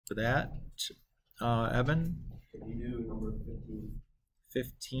for that. Evan? Can you do number 15?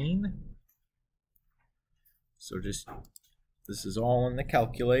 15. So just, this is all in the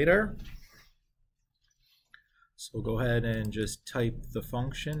calculator. So go ahead and just type the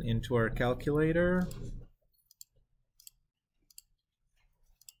function into our calculator.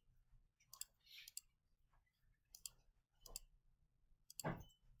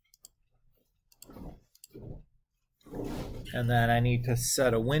 And then I need to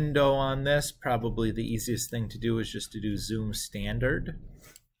set a window on this. Probably the easiest thing to do is just to do zoom standard.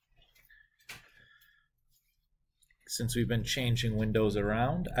 Since we've been changing windows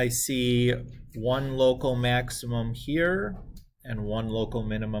around, I see one local maximum here and one local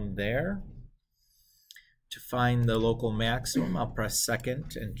minimum there. To find the local maximum, I'll press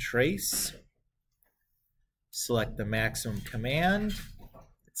second and trace. Select the maximum command.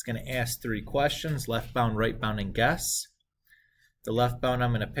 It's going to ask 3 questions, left bound, right bound, and guess. The left bound,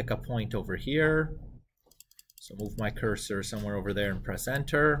 I'm going to pick a point over here. So move my cursor somewhere over there and press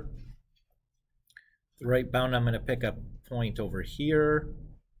enter. The right bound, I'm going to pick a point over here.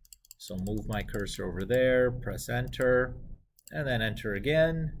 So move my cursor over there, press enter, and then enter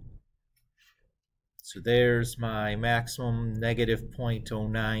again. So there's my maximum, negative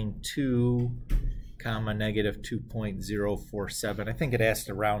 0.092, comma, negative 2.047. I think it asked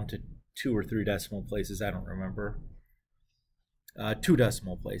to round to 2 or 3 decimal places. I don't remember. 2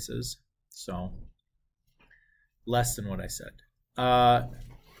 decimal places, so less than what I said. And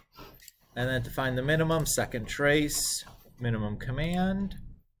then to find the minimum, second trace, minimum command.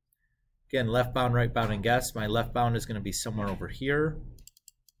 Again, left bound, right bound, and guess. My left bound is going to be somewhere over here.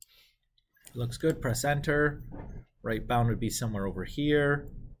 Looks good, press enter. Right bound would be somewhere over here.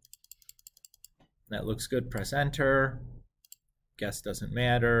 That looks good, press enter. Guess doesn't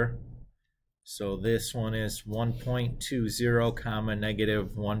matter. So this one is 1.20, comma,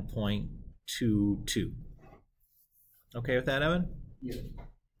 negative 1.22. Okay with that, Evan? Yeah.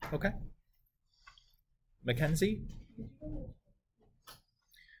 Okay. Mackenzie?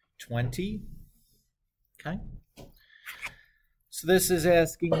 20. Okay. So this is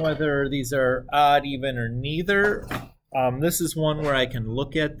asking whether these are odd, even, or neither. This is one where I can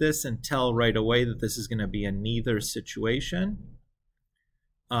look at this and tell right away that this is going to be a neither situation.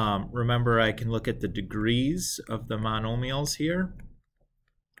 Remember, I can look at the degrees of the monomials here.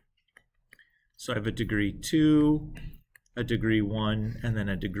 So I have a degree 2, a degree 1, and then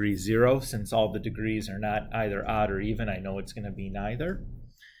a degree 0. Since all the degrees are not either odd or even, I know it's going to be neither.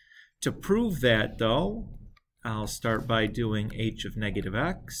 To prove that, though, I'll start by doing h of negative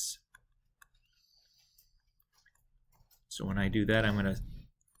x. So when I do that, I'm going to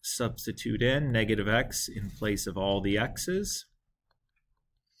substitute in negative x in place of all the x's.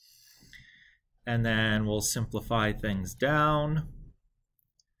 And then we'll simplify things down.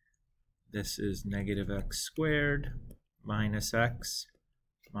 This is negative x squared minus x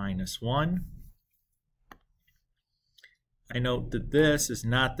minus 1. I note that this is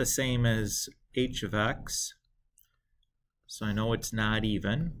not the same as h of x, so I know it's not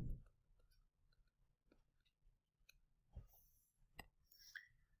even.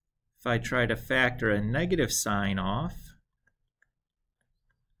 If I try to factor a negative sign off,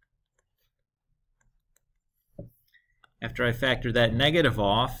 after I factor that negative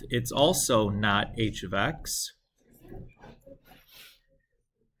off, it's also not h of x.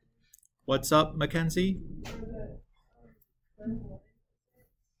 What's up, Mackenzie?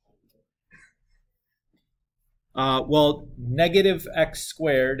 Well, negative x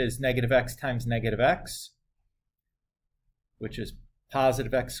squared is negative x times negative x, which is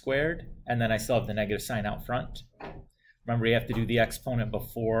positive x squared, and then I still have the negative sign out front. Remember, you have to do the exponent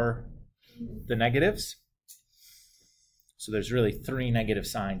before the negatives. So there's really 3 negative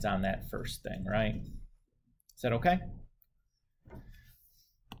signs on that first thing, right? Is that okay?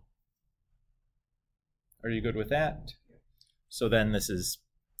 Are you good with that? So then this is,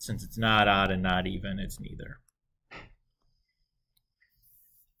 since it's not odd and not even, it's neither.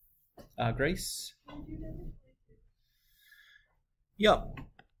 Grace? Yep.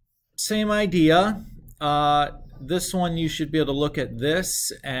 Same idea. This one you should be able to look at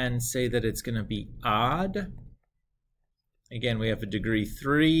this and say that it's going to be odd. Again, we have a degree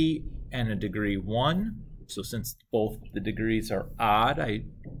 3 and a degree 1. So since both the degrees are odd,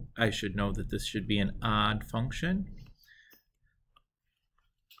 I should know that this should be an odd function.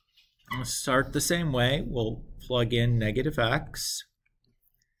 I'm going to start the same way. We'll plug in negative x.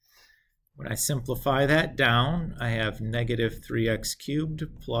 When I simplify that down, I have negative 3x cubed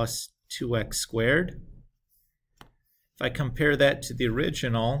plus 2x squared. If I compare that to the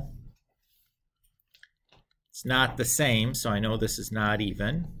original, it's not the same, so I know this is not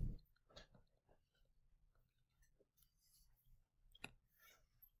even.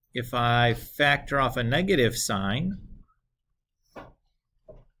 if I factor off a negative sign,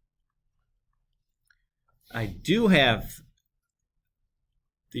 I do have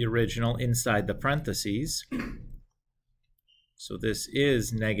the original inside the parentheses. So this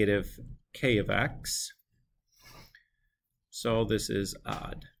is negative k of x. So this is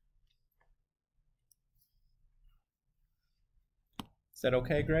odd. Is that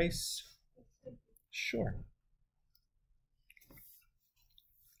okay, Grace? Sure.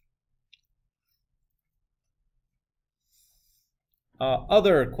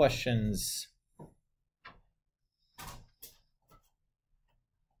 Other questions?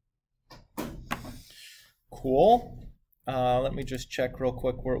 Cool. Let me just check real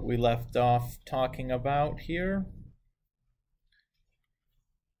quick where we left off talking about here.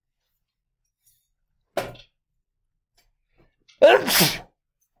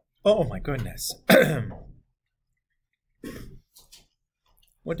 Oh my goodness.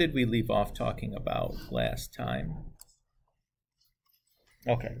 What did we leave off talking about last time?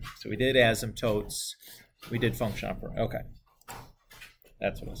 Okay, so we did asymptotes, we did function operator. Okay,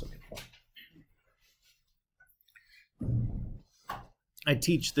 that's what I was looking for. I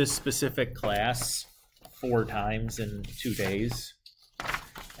teach this specific class 4 times in 2 days.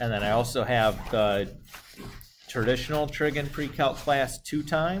 And then I also have the traditional trig and pre-calc class 2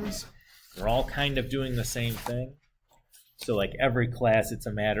 times. We're all kind of doing the same thing. So like every class, it's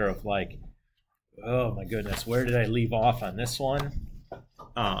a matter of like, oh my goodness, where did I leave off on this one?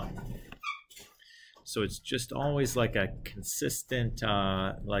 So it's just always like a consistent,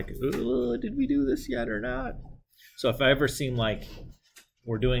 like, did we do this yet or not? So if I ever seem like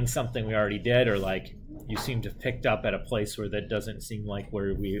we're doing something we already did, or like you seem to have picked up at a place where that doesn't seem like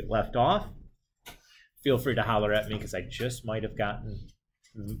where we left off, feel free to holler at me, because I just might have gotten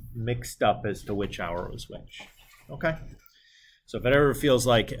mixed up as to which hour was which. Okay? So if it ever feels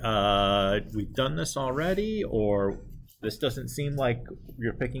like we've done this already, or this doesn't seem like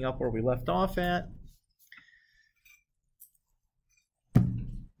you're picking up where we left off at,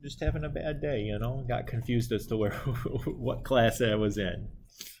 just having a bad day, you know, got confused as to where what class I was in.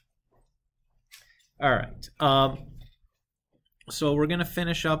 All right. So we're going to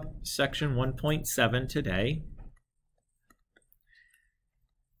finish up section 1.7 today.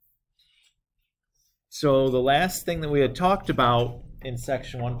 So the last thing that we had talked about in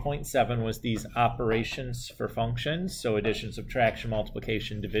section 1.7 was these operations for functions. So addition, subtraction,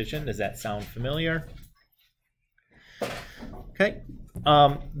 multiplication, division. Does that sound familiar? Okay.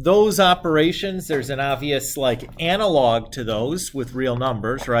 Those operations, there's an obvious like analog to those with real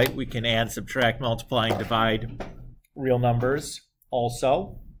numbers, right? We can add, subtract, multiply, and divide real numbers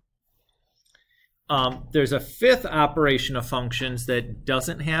also. There's a 5th operation of functions that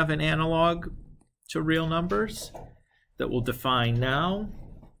doesn't have an analog to real numbers that we'll define now.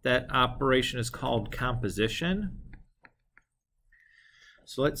 That operation is called composition.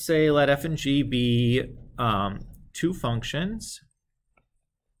 So let's say let f and g be 2 functions.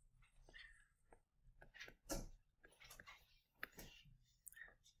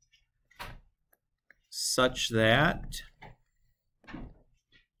 Such that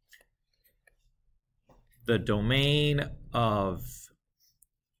the domain of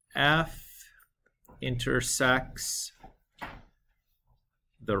f intersects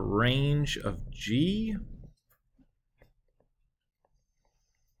the range of g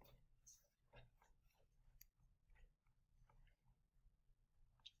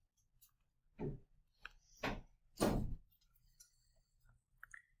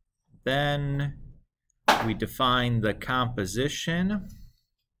then we define the composition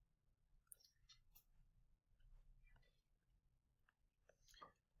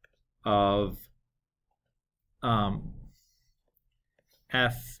of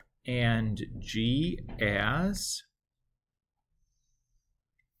f and g as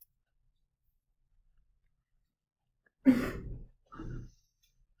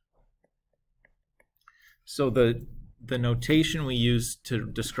so the notation we use to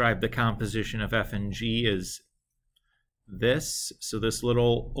describe the composition of f and g is this. So this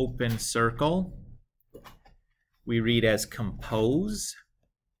little open circle we read as compose.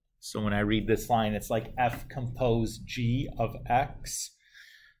 So when I read this line, it's like f compose g of x.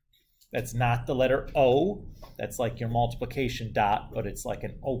 That's not the letter O. That's like your multiplication dot, but it's like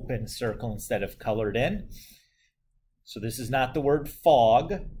an open circle instead of colored in. So this is not the word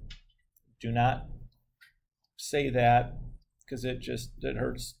fog. Do not say that, because it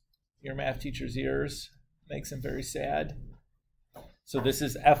hurts your math teacher's ears, makes him very sad. So this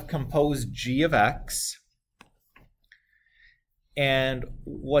is f compose g of x. And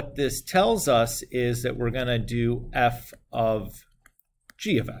what this tells us is that we're going to do f of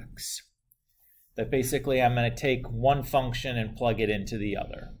g of x. That basically I'm going to take one function and plug it into the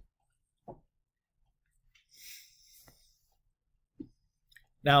other.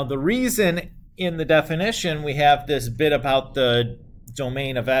 Now the reason in the definition we have this bit about the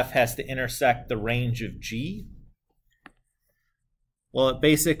domain of f has to intersect the range of g, well, it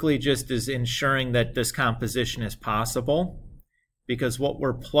basically just is ensuring that this composition is possible, because what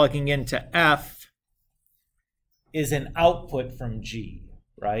we're plugging into f is an output from g,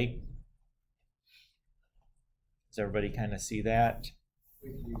 right? Does everybody kind of see that?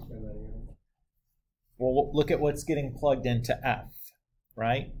 Well, look at what's getting plugged into f,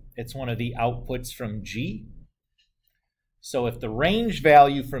 right? It's one of the outputs from g. So if the range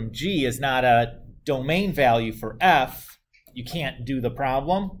value from g is not a domain value for f, you can't do the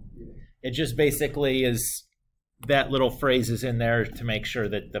problem. It just basically is that little phrase is in there to make sure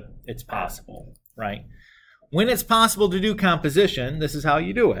that it's possible, right? When it's possible to do composition, this is how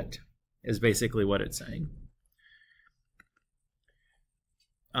you do it, is basically what it's saying.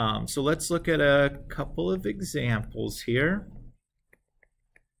 So let's look at a couple of examples here.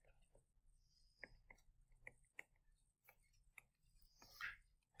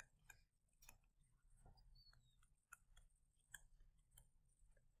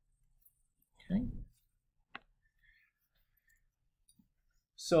 Okay.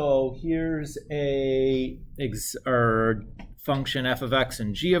 So here's a function f of x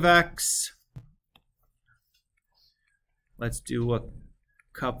and g of x. Let's do a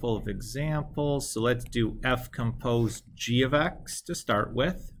couple of examples. So let's do f composed g of x to start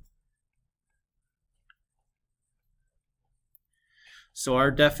with. So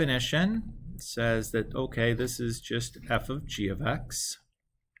our definition says that, okay, this is just f of g of x.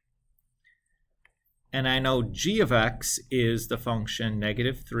 And I know g of x is the function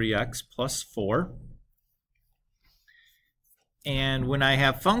negative 3x plus 4. And when I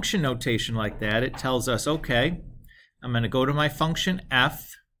have function notation like that, it tells us, okay, I'm going to go to my function f,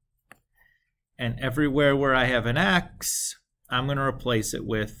 and everywhere where I have an x, I'm going to replace it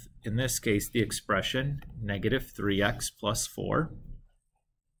with, in this case, the expression negative 3x plus 4.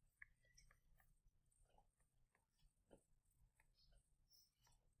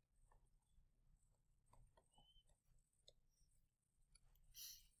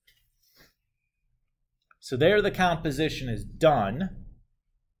 So there the composition is done,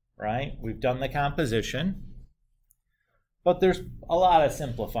 right? We've done the composition. But there's a lot of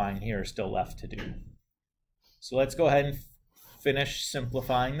simplifying here still left to do. So let's go ahead and finish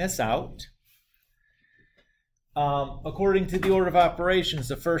simplifying this out. According to the order of operations,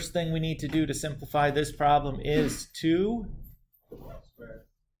 the first thing we need to do to simplify this problem is to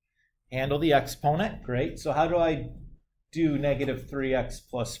handle the exponent. Great. So how do I do negative 3x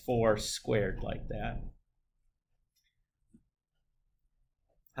plus 4 squared like that?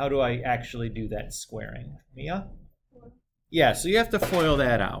 How do I actually do that squaring? Mia? Yeah, so you have to FOIL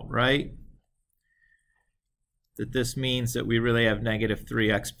that out, right? That this means that we really have negative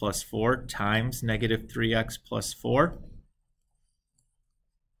 3x plus 4 times negative 3x plus 4.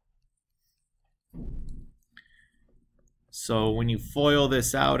 So when you FOIL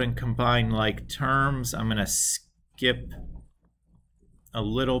this out and combine like terms, I'm going to skip a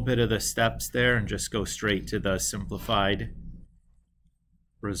little bit of the steps there and just go straight to the simplified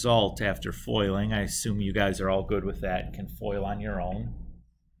result after foiling. I assume you guys are all good with that and can FOIL on your own.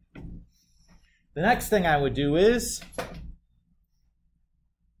 The next thing I would do is,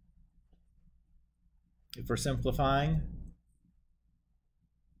 if we're simplifying,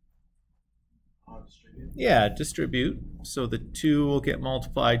 distribute. So the 2 will get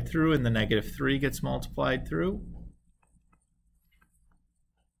multiplied through and the negative 3 gets multiplied through.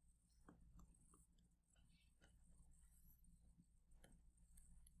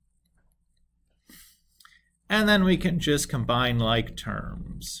 And then we can just combine like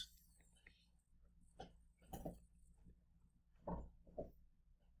terms.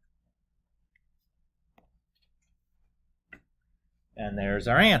 And there's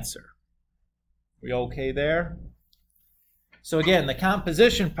our answer. We okay there? So again, the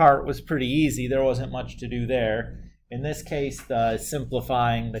composition part was pretty easy. There wasn't much to do there. In this case, the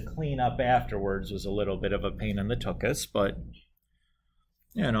simplifying, the cleanup afterwards was a little bit of a pain in the tuchus, but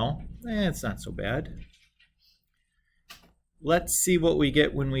you know, it's not so bad. Let's see what we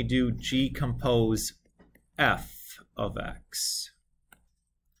get when we do G compose f of x.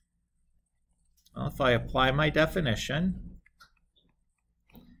 Well, if I apply my definition,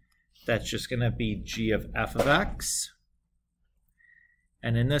 that's just going to be G of f of x.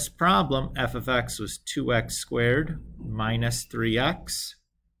 And in this problem, f of x was 2x squared minus 3x.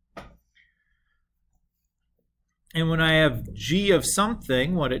 And when I have G of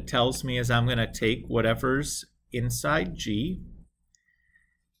something, what it tells me is I'm going to take whatever's inside G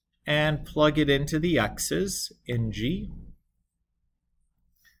and plug it into the x's in G.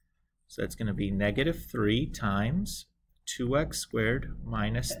 So that's going to be negative 3 times 2x squared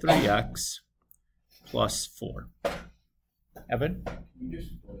minus 3x plus 4. Evan? Can you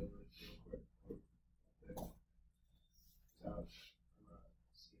just play it real quick? See if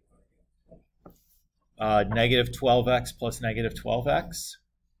I can. Negative 12x plus negative 12x.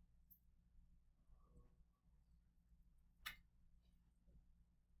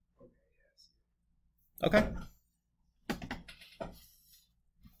 Okay.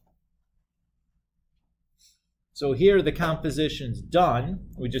 So here the composition's done.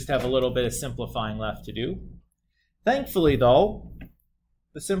 We just have a little bit of simplifying left to do. Thankfully though,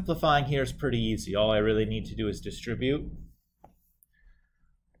 the simplifying here is pretty easy. All I really need to do is distribute.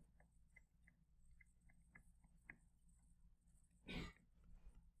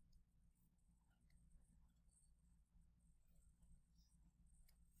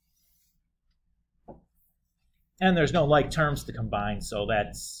 And there's no like terms to combine, so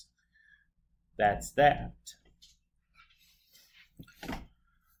that's that.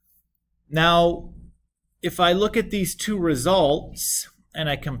 Now, if I look at these two results and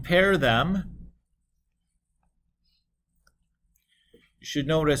I compare them, you should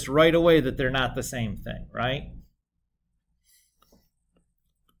notice right away that they're not the same thing, right?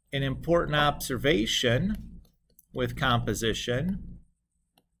 An important observation with composition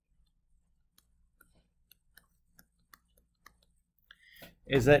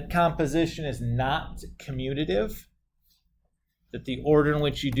is that composition is not commutative, that the order in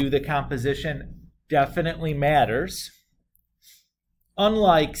which you do the composition definitely matters,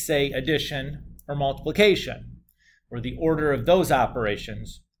 unlike, say, addition or multiplication, where the order of those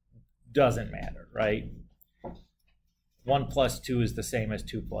operations doesn't matter, right? 1 plus 2 is the same as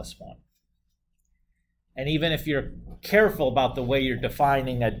 2 plus 1. And even if you're careful about the way you're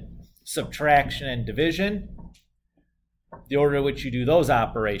defining a subtraction and division, the order in which you do those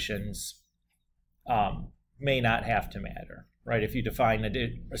operations may not have to matter, right? If you define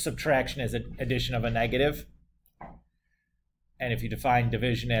a subtraction as an addition of a negative, and if you define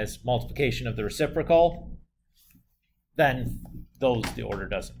division as multiplication of the reciprocal, then the order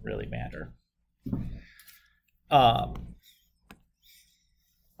doesn't really matter.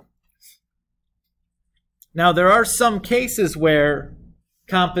 Now, there are some cases where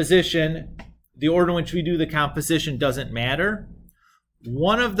composition, the order in which we do the composition doesn't matter.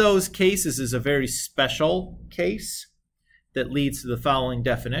 One of those cases is a very special case that leads to the following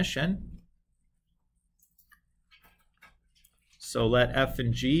definition. So let f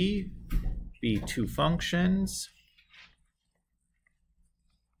and g be two functions.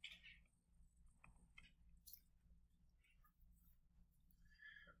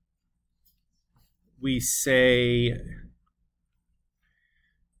 We say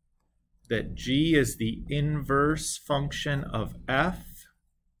that g is the inverse function of f.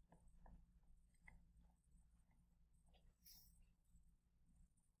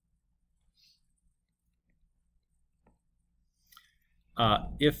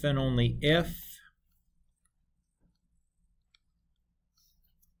 If and only if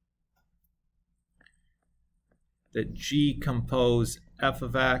that g compose f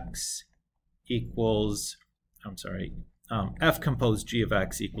of x equals, f compose g of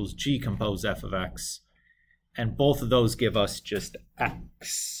x equals g compose f of x, and both of those give us just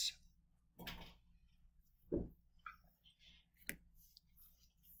x.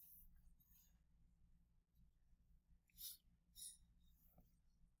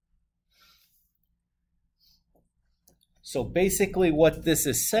 So basically what this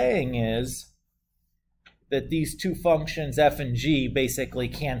is saying is that these two functions f and g basically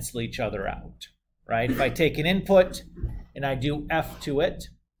cancel each other out, right? If I take an input and I do f to it,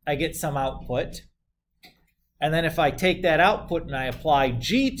 I get some output. And then if I take that output and I apply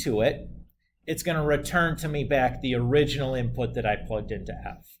g to it, it's going to return to me back the original input that I plugged into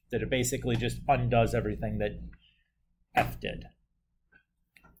f. That it basically just undoes everything that f did.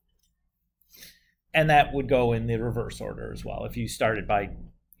 And that would go in the reverse order as well. If you started by,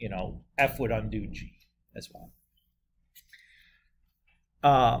 f would undo g as well.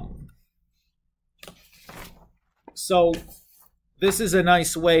 So this is a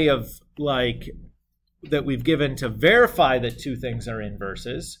nice way of that we've given to verify that two things are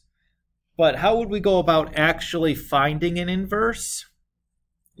inverses. But how would we go about actually finding an inverse?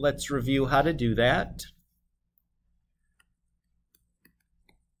 Let's review how to do that.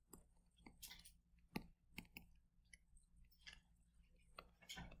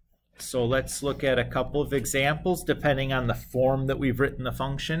 So let's look at a couple of examples depending on the form that we've written the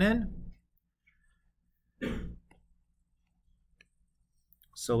function in.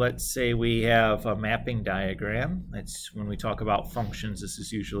 So let's say we have a mapping diagram. That's when we talk about functions, this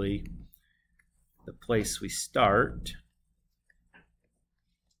is usually the place we start.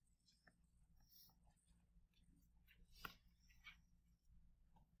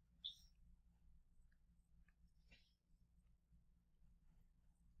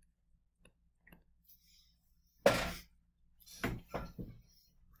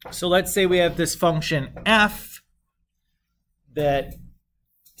 So let's say we have this function f that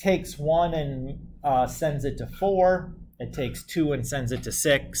takes 1 and sends it to 4. It takes 2 and sends it to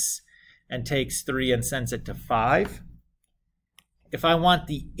 6, and takes 3 and sends it to 5. If I want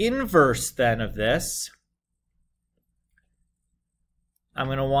the inverse then of this, I'm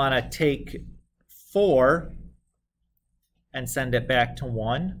going to want to take 4 and send it back to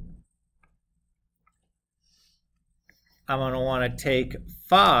 1. I'm going to want to take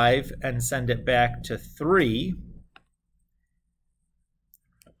 5 and send it back to 3.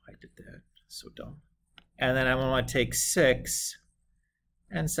 Oh, I did that. So dumb. And then I'm going to want to take 6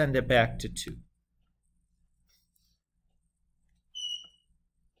 and send it back to 2.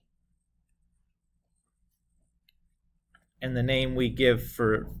 And the name we give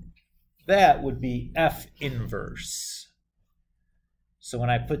for that would be f inverse. So when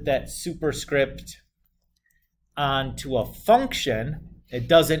I put that superscript onto a function, it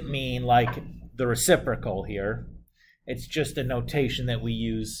doesn't mean like the reciprocal here. It's just a notation that we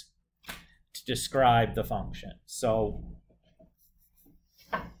use to describe the function. So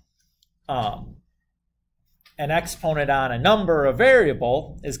an exponent on a number, a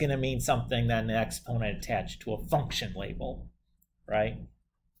variable, is going to mean something than an exponent attached to a function label, right?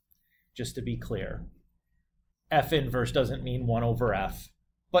 Just to be clear. F inverse doesn't mean 1 over f,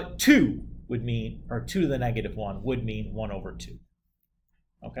 but 2 would mean, or 2 to the negative 1 would mean 1 over 2.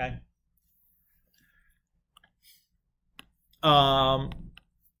 Okay?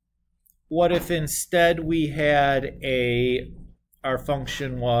 What if instead we had our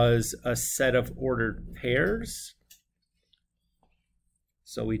function was a set of ordered pairs?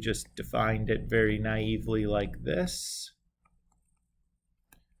 So we just defined it very naively like this.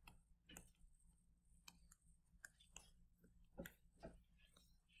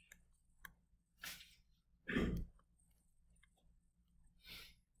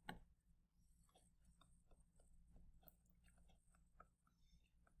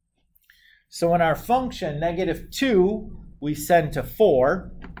 So in our function, -2, we send to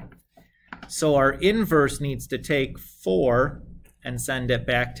 4. So our inverse needs to take 4 and send it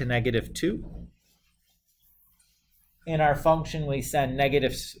back to -2. In our function, we send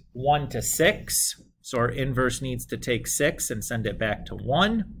 -1 to 6. So our inverse needs to take 6 and send it back to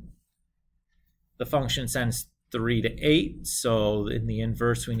 1. The function sends 3 to 8. So in the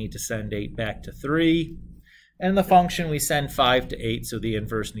inverse, we need to send 8 back to 3. And the function, we send 5 to 8, so the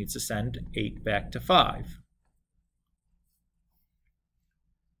inverse needs to send 8 back to 5.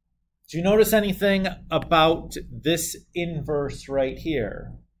 Do you notice anything about this inverse right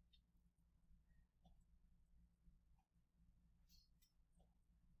here?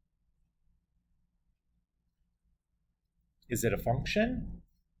 Is it a function?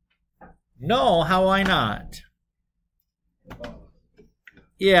 No, how why not?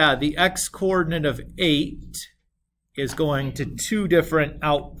 Yeah, the x-coordinate of 8 is going to 2 different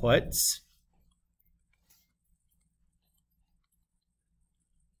outputs.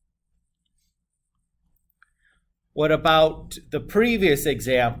 What about the previous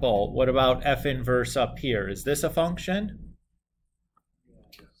example? What about f inverse up here? Is this a function?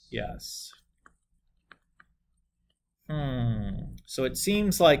 Yes. So it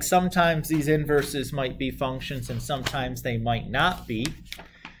seems like sometimes these inverses might be functions and sometimes they might not be.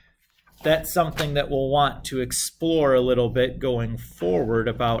 That's something that we'll want to explore a little bit going forward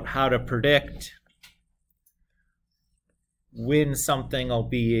about how to predict when something will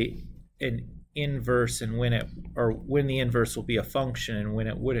be an inverse and when the inverse will be a function and when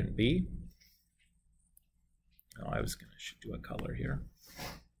it wouldn't be. Oh, I should do a color here.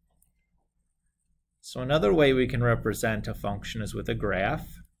 So another way we can represent a function is with a graph.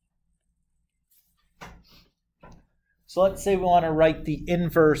 So let's say we want to write the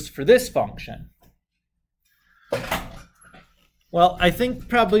inverse for this function. Well, I think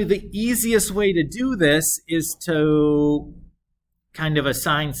probably the easiest way to do this is to kind of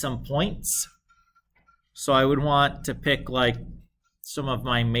assign some points. So I would want to pick like some of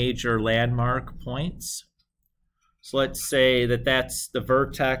my major landmark points. So let's say that that's the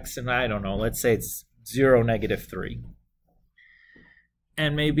vertex, and I don't know, let's say it's 0, -3.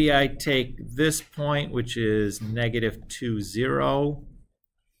 And maybe I take this point, which is -2, 0.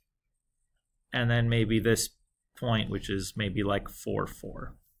 And then maybe this point, which is maybe like 4,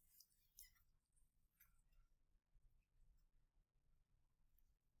 4.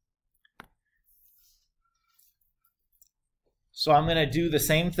 So I'm going to do the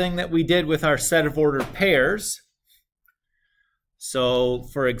same thing that we did with our set of ordered pairs. So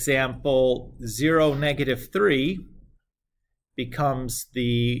for example, 0, -3 becomes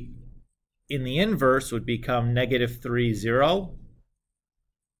in the inverse would become -3, 0.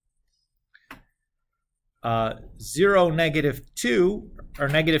 0, -2, or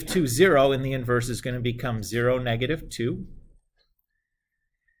 -2, 0 in the inverse is going to become 0, -2.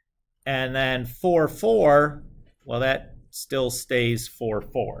 And then 4, 4, well, that still stays 4,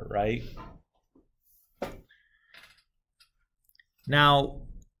 4, right? Now,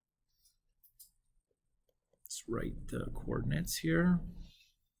 let's write the coordinates here.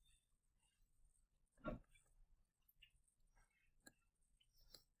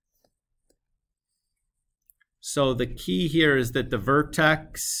 So the key here is that the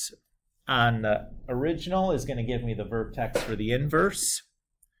vertex on the original is going to give me the vertex for the inverse.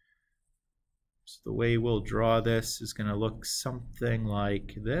 So the way we'll draw this is going to look something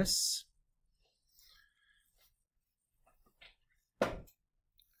like this.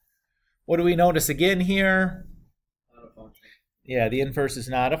 What do we notice again here? Not a function. Yeah, the inverse is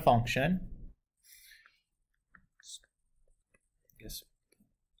not a function. I guess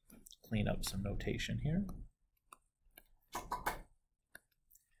clean up some notation here.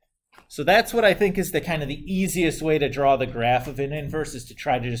 So that's what I think is the kind of the easiest way to draw the graph of an inverse, is to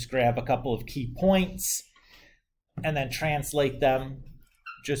try to just grab a couple of key points and then translate them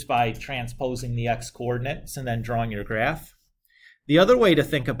just by transposing the x coordinates and then drawing your graph. The other way to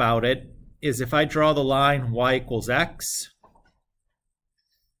think about it is if I draw the line y equals x,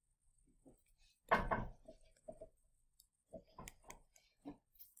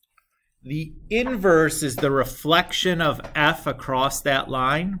 the inverse is the reflection of f across that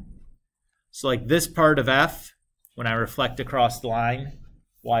line. So like this part of f, when I reflect across the line,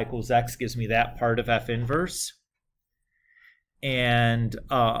 y equals x gives me that part of f inverse. And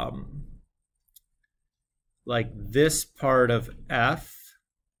like this part of f,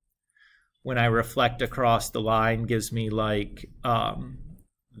 when I reflect across the line, gives me like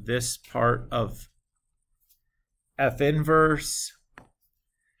this part of f inverse.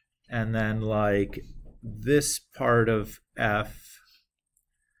 And then like this part of f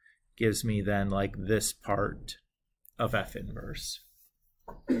gives me then like this part of f inverse.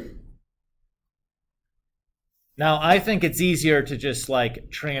 Now I think it's easier to just like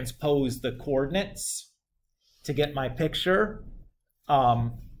transpose the coordinates to get my picture.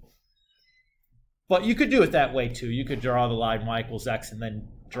 But you could do it that way too. You could draw the line y equals x and then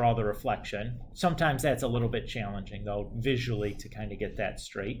draw the reflection. Sometimes that's a little bit challenging though, visually, to kind of get that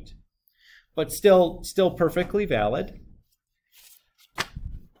straight. But still perfectly valid.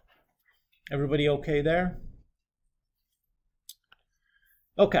 Everybody okay there?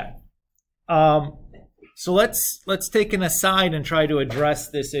 Okay. So let's take an aside and try to address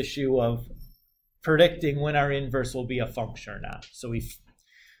this issue of predicting when our inverse will be a function or not. So we've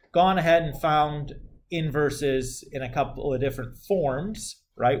gone ahead and found inverses in a couple of different forms,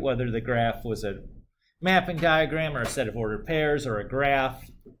 right? Whether the graph was a mapping diagram or a set of ordered pairs or a graph.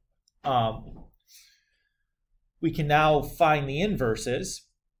 We can now find the inverses,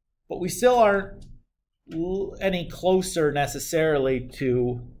 but we still aren't any closer necessarily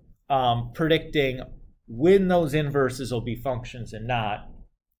to predicting when those inverses will be functions and not.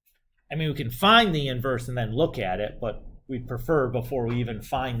 I mean, we can find the inverse and then look at it, but we prefer before we even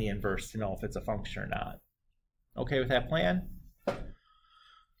find the inverse to know if it's a function or not. Okay with that plan?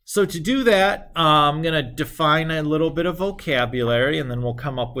 So to do that, I'm going to define a little bit of vocabulary and then we'll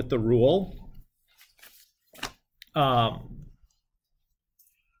come up with the rule. The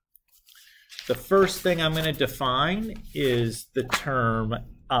first thing I'm going to define is the term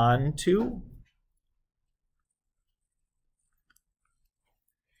onto.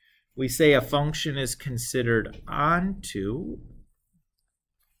 We say a function is considered onto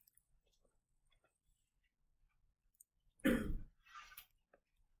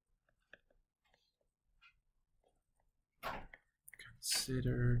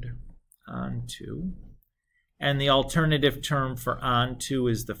and the alternative term for onto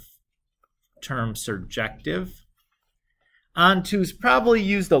is the term surjective. Onto is probably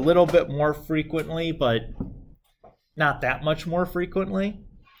used a little bit more frequently, but not that much more frequently.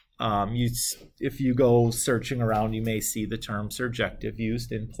 If you go searching around, you may see the term surjective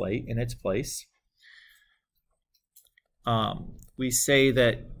used in its place. we say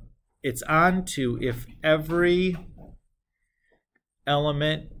that it's onto if every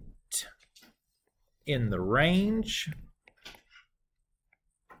element in the range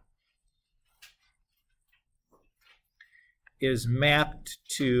is mapped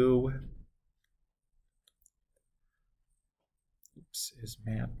to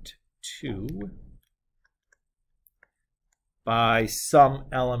by some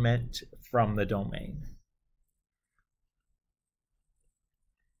element from the domain.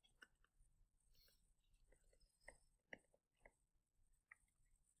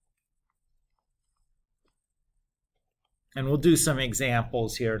 And we'll do some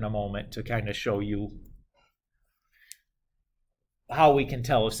examples here in a moment to kind of show you how we can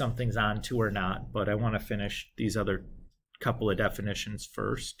tell if something's onto or not, but I want to finish these other couple of definitions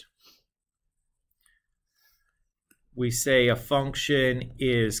first. We say a function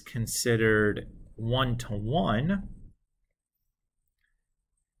is considered one-to-one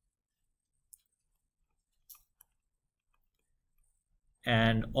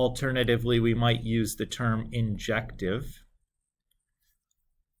and alternatively we might use the term injective.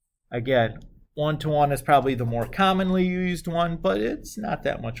 Again, one-to-one is probably the more commonly used one, but it's not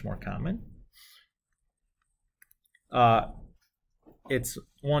that much more common. It's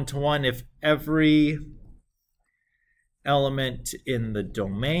one-to-one if every element in the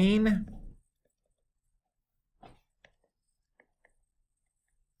domain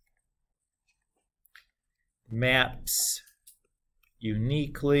maps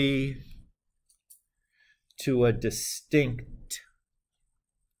uniquely to a distinct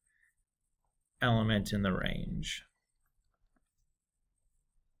element in the range.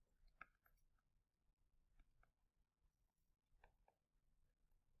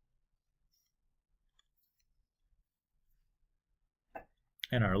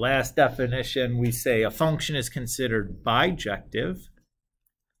 In our last definition, we say a function is considered bijective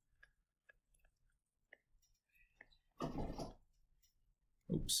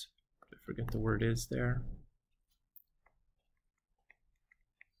oops, I forget the word is there.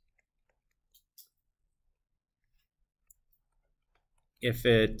 If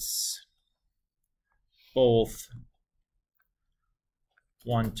it's both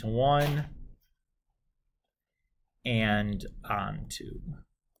one-to-one and onto.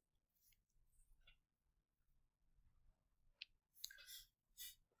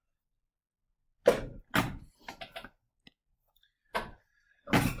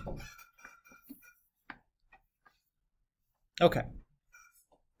 Okay.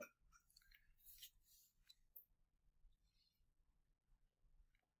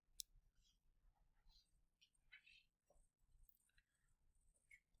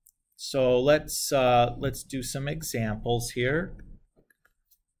 So let's do some examples here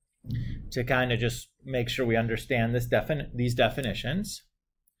to kind of just make sure we understand these definitions.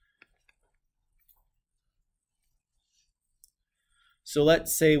 So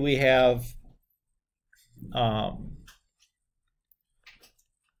let's say we have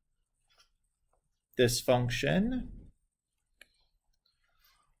this function.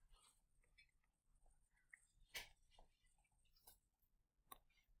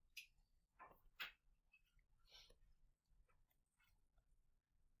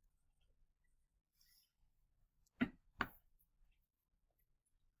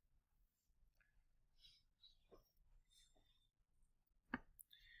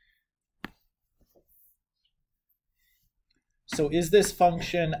 So is this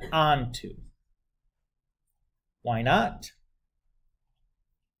function onto? Why not?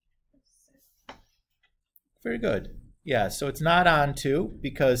 Very good. Yeah, so it's not onto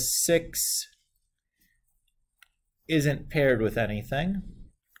because 6 isn't paired with anything,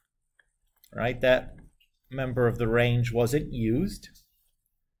 right? That member of the range wasn't used.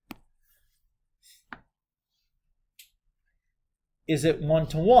 Is it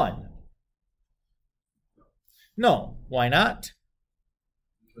one-to-one? No. Why not?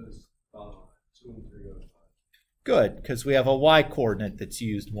 Because 2 and 3 are 5. Good, because we have a y-coordinate that's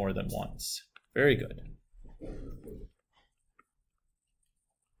used more than once. Very good.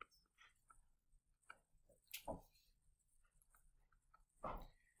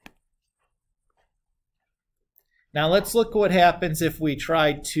 Now let's look what happens if we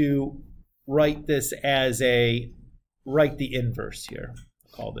try to write this as write the inverse here.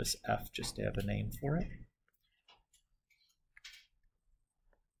 I'll call this F just to have a name for it.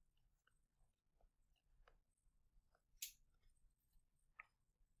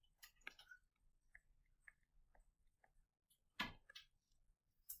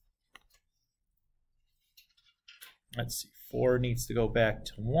 Let's see, 4 needs to go back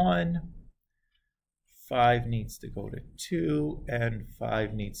to 1. 5 needs to go to 2, and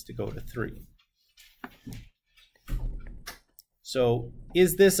 5 needs to go to 3. So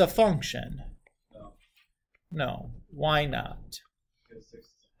is this a function? No. No. Why not? Because 6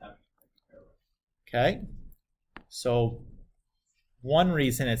 is having a pair. Okay. So one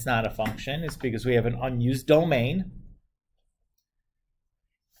reason it's not a function is because we have an unused domain.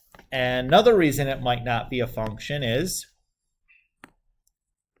 And another reason it might not be a function is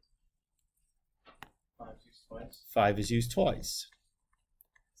 5 is used twice. 5 is used twice.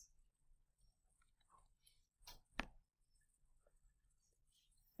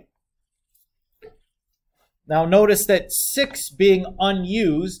 Now notice that 6 being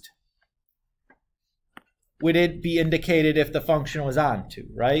unused, would it be indicated if the function was onto,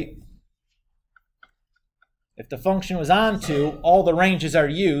 right? If the function was onto, all the ranges are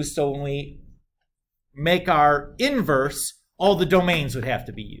used, so when we make our inverse, all the domains would have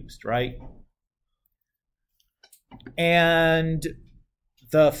to be used, right? And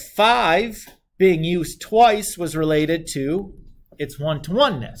the 5 being used twice was related to its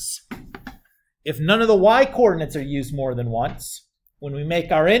one-to-oneness. If none of the y-coordinates are used more than once, when we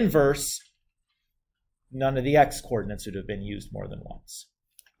make our inverse, none of the x-coordinates would have been used more than once.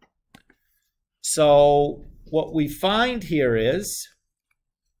 So what we find here is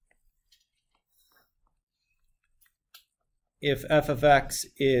if f of x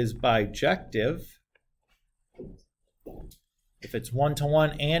is bijective, if it's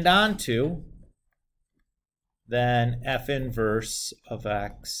one-to-one and onto, then f inverse of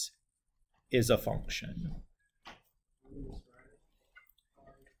x is a function.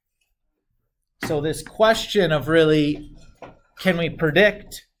 So this question of really, can we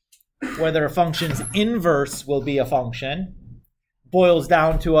predict whether a function's inverse will be a function, boils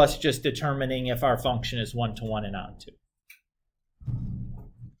down to us just determining if our function is one-to-one and onto.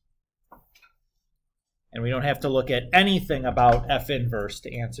 And we don't have to look at anything about f inverse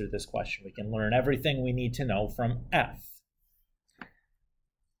to answer this question. We can learn everything we need to know from f.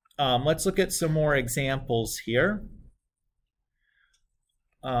 Let's look at some more examples here.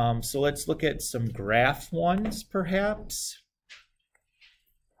 So let's look at some graph ones, perhaps.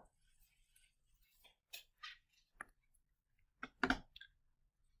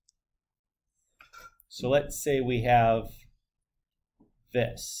 So let's say we have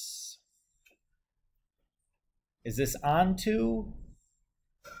this. Is this onto?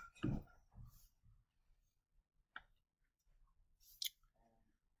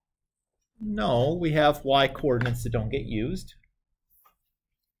 No, we have y coordinates that don't get used.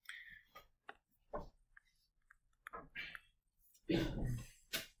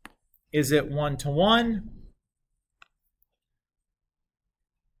 Is it one-to-one?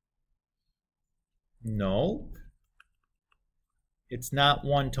 No. It's not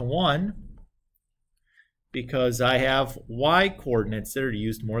one-to-one because I have y coordinates that are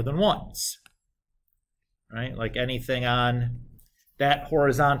used more than once. Right? Like anything on that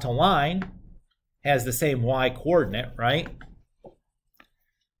horizontal line has the same y coordinate, right?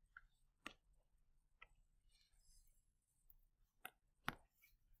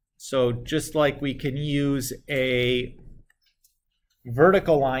 So just like we can use a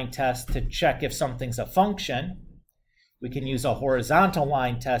vertical line test to check if something's a function, we can use a horizontal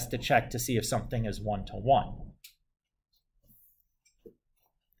line test to check to see if something is one-to-one.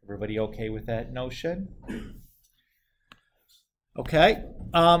 Everybody okay with that notion? Okay.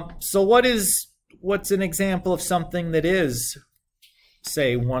 So what's an example of something that is,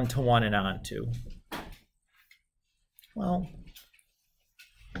 say, one-to-one and onto? Well,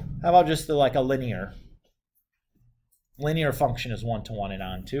 how about just like a linear function is one-to-one and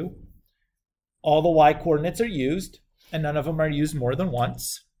onto. All the y coordinates are used, and none of them are used more than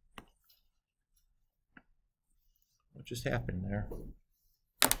once. What just happened there?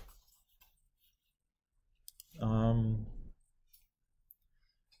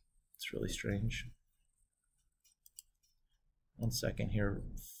 It's really strange. One second here,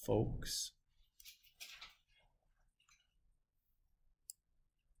 folks.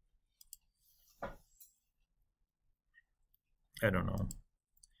 I don't know.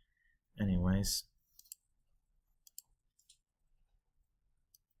 Anyways.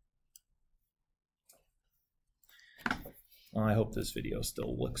 Well, I hope this video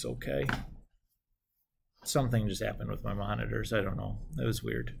still looks okay. Something just happened with my monitors. I don't know. It was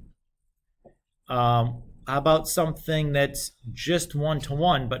weird. How about something that's just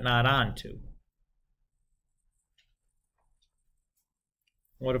one-to-one but not onto?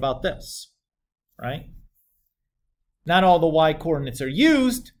 What about this? Right? Not all the y coordinates are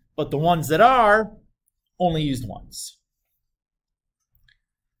used, but the ones that are only used once.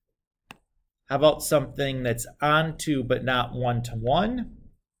 How about something that's onto but not one-to-one?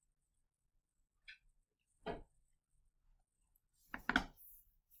 How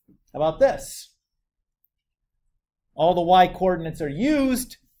about this? All the y coordinates are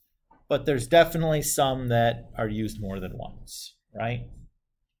used, but there's definitely some that are used more than once, right?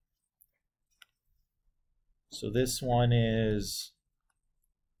 So this one is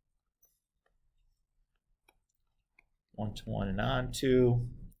one-to-one and onto.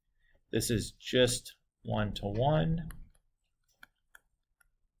 This is just one-to-one.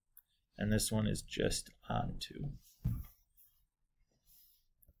 And this one is just onto.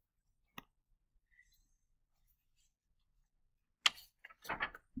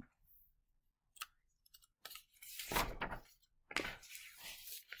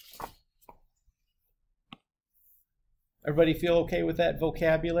 Everybody feel okay with that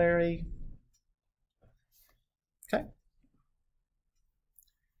vocabulary? Okay.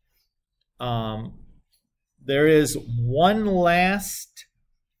 There is one last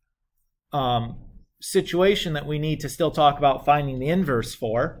situation that we need to still talk about finding the inverse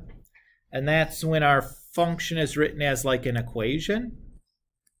for, and that's when our function is written as like an equation.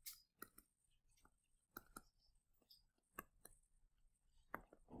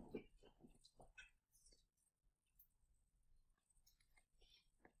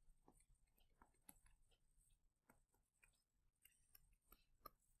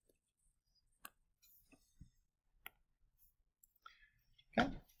 Okay.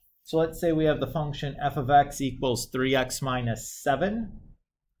 So let's say we have the function f of x equals 3x minus 7.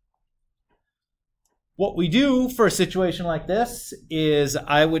 What we do for a situation like this is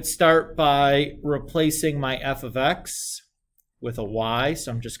I would start by replacing my f of x with a y.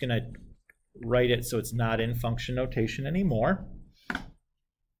 So I'm just going to write it so it's not in function notation anymore.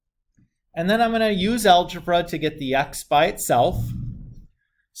 And then I'm going to use algebra to get the x by itself.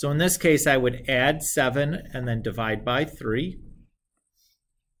 So in this case, I would add 7 and then divide by 3.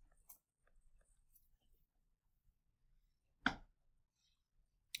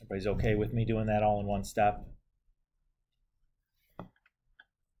 Everybody's okay with me doing that all in one step?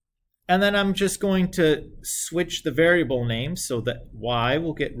 And then I'm just going to switch the variable name so that y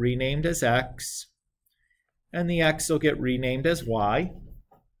will get renamed as x and the x will get renamed as y.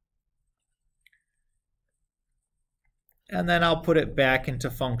 And then I'll put it back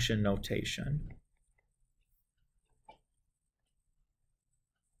into function notation.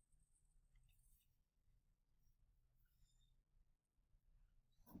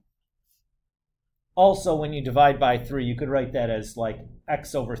 Also, when you divide by 3, you could write that as like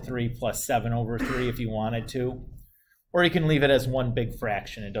x over 3 plus 7 over 3 if you wanted to. Or you can leave it as one big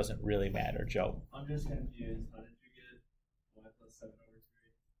fraction. It doesn't really matter, Joe. I'm just confused. How did you get y plus 7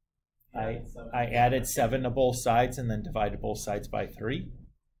 over 3? I added 7 to both sides and then divided both sides by 3.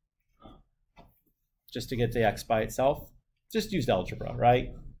 Just to get the x by itself. Just used algebra, right?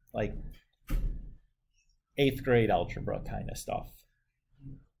 Like 8th grade algebra kind of stuff.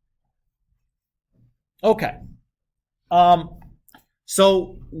 Okay.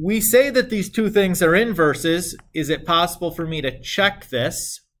 So we say that these two things are inverses. Is it possible for me to check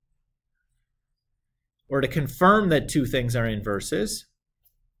this or to confirm that two things are inverses?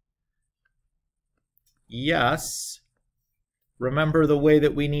 Yes. Remember, the way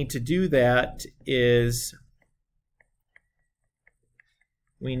that we need to do that is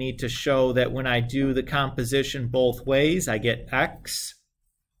we need to show that when I do the composition both ways, I get x.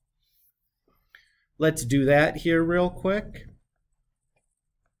 Let's do that here real quick.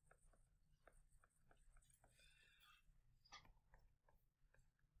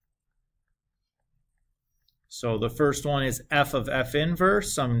 So the first one is f of f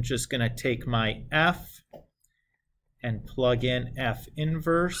inverse. So I'm just going to take my f and plug in f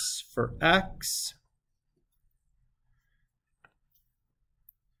inverse for x.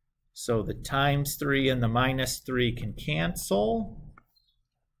 So the times 3 and the minus 3 can cancel.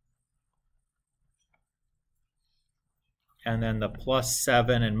 And then the plus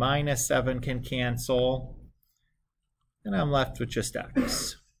 7 and minus 7 can cancel. And I'm left with just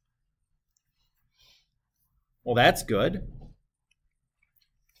x. Well, that's good.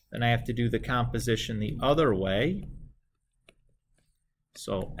 Then I have to do the composition the other way.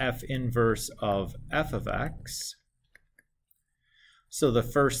 So f inverse of f of x. So the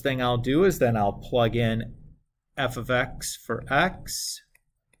first thing I'll do is then I'll plug in f of x for x.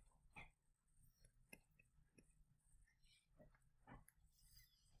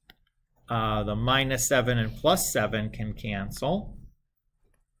 The minus 7 and plus 7 can cancel.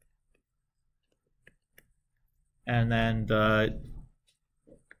 And then the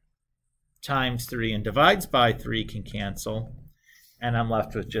times 3 and divides by 3 can cancel. And I'm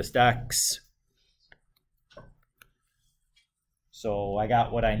left with just x. So I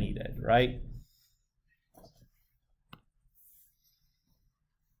got what I needed, right?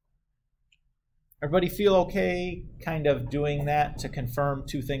 Everybody feel okay kind of doing that to confirm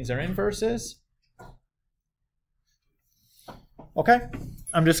two things are inverses? Okay,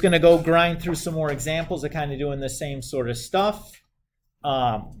 I'm just going to go grind through some more examples of kind of doing the same sort of stuff.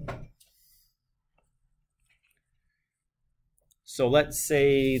 So let's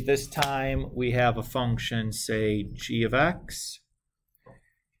say this time we have a function, say g of x,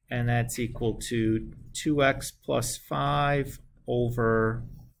 and that's equal to 2x plus 5 over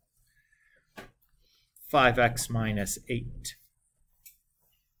 5x minus 8.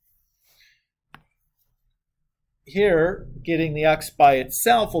 Here, getting the x by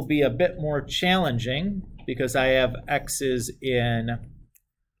itself will be a bit more challenging because I have x's in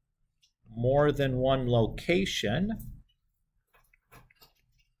more than one location.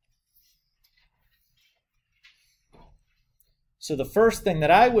 So the first thing that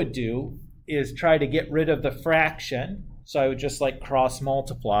I would do is try to get rid of the fraction. So I would just like cross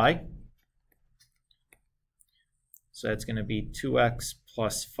multiply. So that's going to be 2x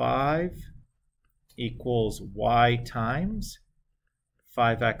plus 5 equals y times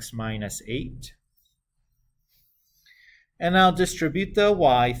 5x minus 8. And I'll distribute the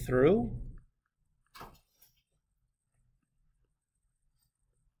y through.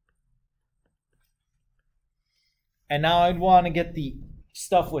 And now I'd want to get the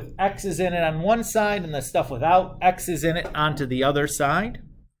stuff with x's in it on one side and the stuff without x's in it onto the other side.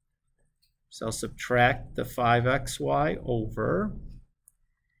 So I'll subtract the 5xy over,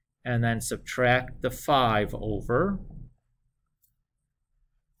 and then subtract the 5 over.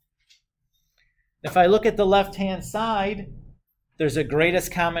 If I look at the left-hand side, there's a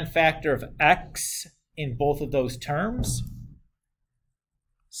greatest common factor of x in both of those terms.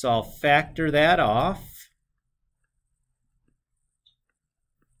 So I'll factor that off.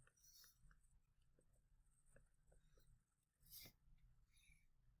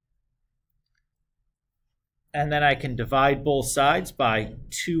 And then I can divide both sides by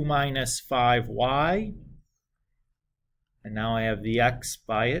 2 minus 5y. And now I have the x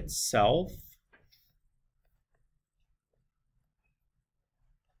by itself.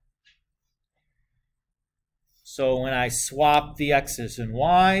 So when I swap the x's and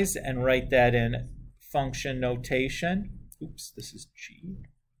y's and write that in function notation, oops, this is g,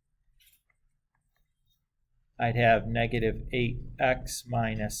 I'd have negative 8x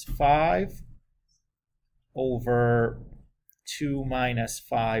minus 5 over 2 minus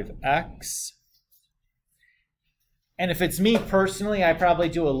 5x. And if it's me personally, I probably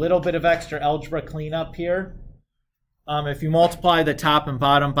do a little bit of extra algebra cleanup here. If you multiply the top and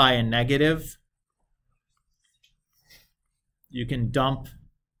bottom by a negative, you can dump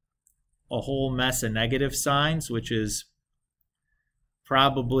a whole mess of negative signs, which is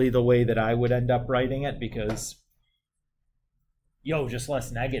probably the way that I would end up writing it because, just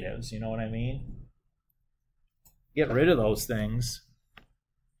less negatives, you know what I mean? Get rid of those things.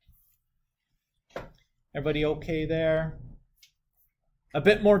 Everybody okay there? A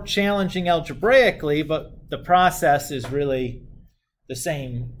bit more challenging algebraically, but the process is really the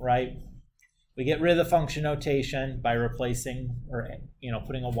same, right? We get rid of the function notation by replacing or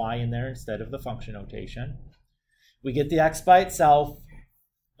putting a y in there instead of the function notation. We get the x by itself,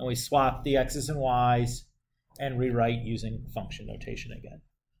 and we swap the x's and y's and rewrite using function notation again.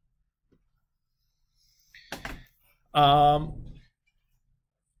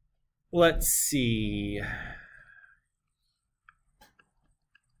 Let's see.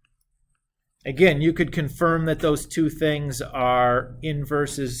 Again, you could confirm that those two things are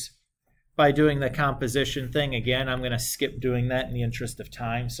inverses by doing the composition thing. Again, I'm going to skip doing that in the interest of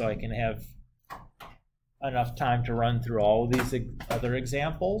time so I can have enough time to run through all of these other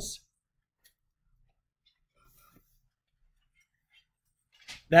examples.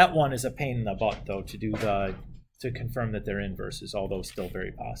 That one is a pain in the butt, though, to confirm that they're inverses, although still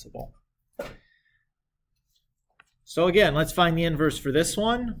very possible. So again, let's find the inverse for this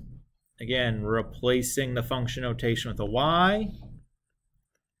one. Again, replacing the function notation with a y.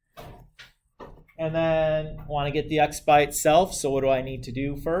 And then I want to get the x by itself, so what do I need to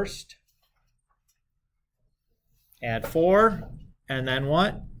do first? Add 4, and then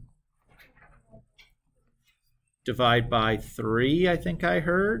what? Divide by 3, I think I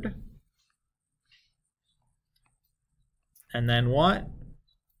heard. And then what?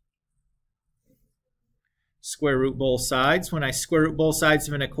 Square root both sides. When I square root both sides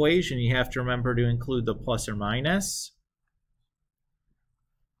of an equation, you have to remember to include the plus or minus.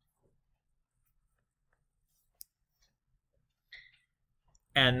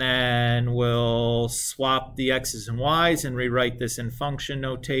 And then we'll swap the x's and y's and rewrite this in function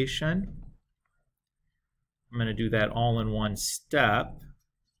notation. I'm going to do that all in one step.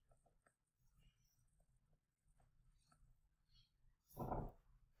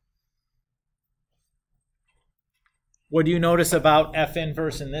 What do you notice about f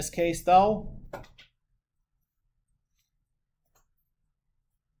inverse in this case, though?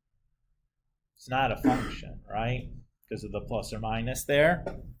 It's not a function, right? Because of the plus or minus there.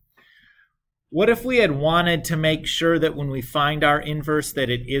 What if we had wanted to make sure that when we find our inverse that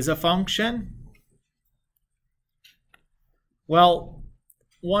it is a function? Well,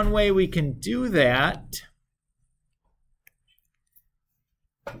 one way we can do that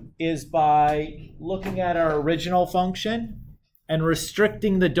is by looking at our original function and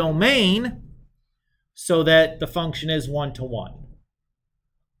restricting the domain so that the function is one-to-one.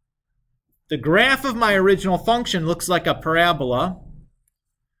 The graph of my original function looks like a parabola.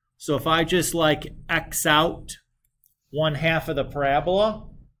 So if I just like x out 1/2 of the parabola,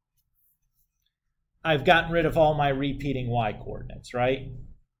 I've gotten rid of all my repeating y coordinates, right?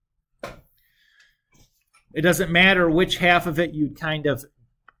 It doesn't matter which half of it you kind of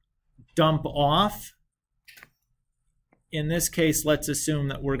dump off. In this case, let's assume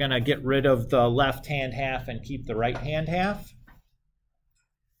that we're going to get rid of the left-hand half and keep the right-hand half.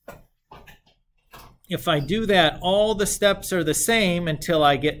 If I do that, all the steps are the same until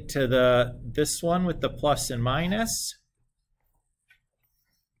I get to this one with the plus and minus.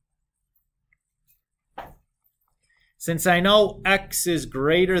 Since I know x is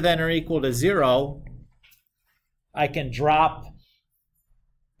greater than or equal to 0, I can drop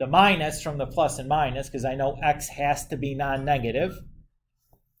the minus from the plus and minus because I know x has to be non-negative.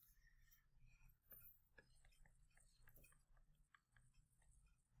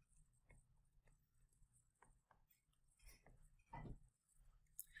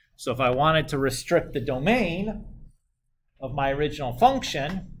 So if I wanted to restrict the domain of my original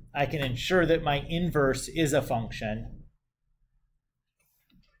function, I can ensure that my inverse is a function.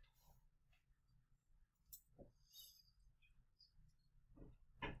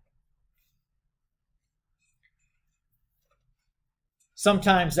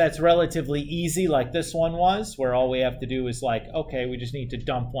 Sometimes that's relatively easy, like this one was, where all we have to do is like, okay, we just need to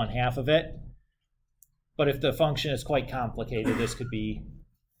dump 1/2 of it. But if the function is quite complicated, this could be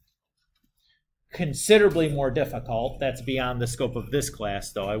considerably more difficult. That's beyond the scope of this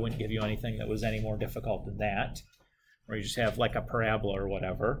class, though. I wouldn't give you anything that was any more difficult than that, where you just have like a parabola or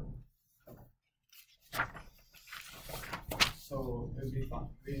whatever. So it would be fun.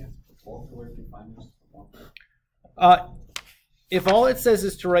 We have both the way to find this. If all it says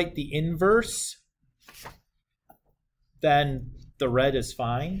is to write the inverse, then the red is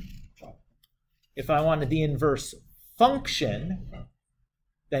fine. If I wanted the inverse function,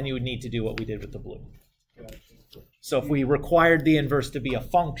 then you would need to do what we did with the blue. So if we required the inverse to be a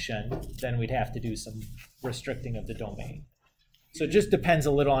function, then we'd have to do some restricting of the domain. So it just depends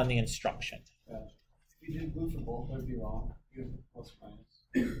a little on the instruction. If you did blue for both, it would be wrong. You have plus minus.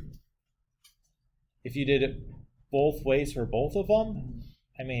 If you did it both ways for both of them,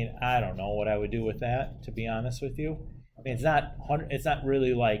 I mean, I don't know what I would do with that, to be honest with you. I mean, it's not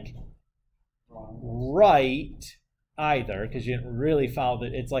really like right either, because you didn't really follow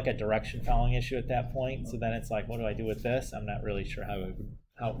that. It's like a direction following issue at that point. So then it's like, what do I do with this? I'm not really sure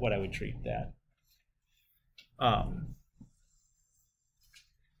what I would treat that.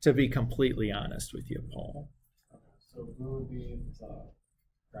 To be completely honest with you, Paul. So blue would be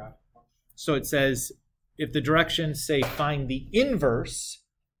graph function. So it says, if the directions say find the inverse,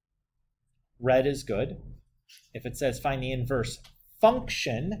 red is good. If it says find the inverse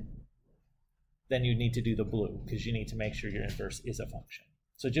function, then you need to do the blue, because you need to make sure your inverse is a function.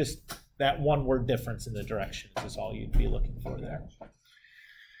 So just that one word difference in the directions is all you'd be looking for there.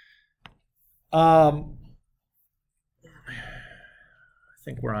 I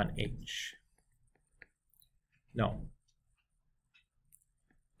think we're on H. No.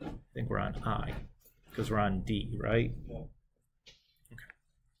 I think we're on I, because we're on D, right? Yeah. Okay.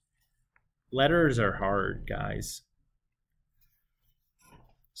 Letters are hard, guys.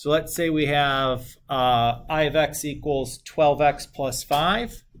 So let's say we have I of x equals 12x plus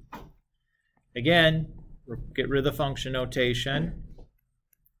 5. Again, get rid of the function notation.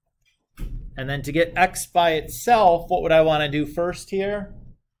 And then to get x by itself, what would I want to do first here?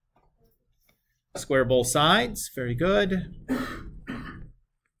 Square both sides. Very good.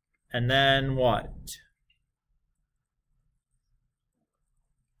 And then what?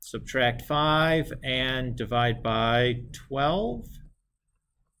 Subtract 5 and divide by 12.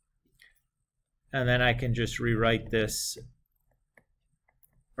 And then I can just rewrite this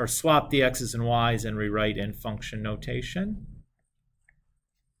or swap the x's and y's and rewrite in function notation.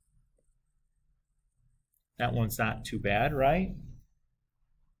 That one's not too bad, right?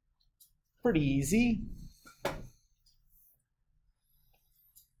 Pretty easy.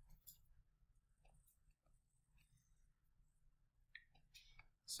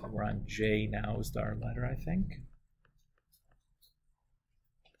 So we're on J now is our letter, I think.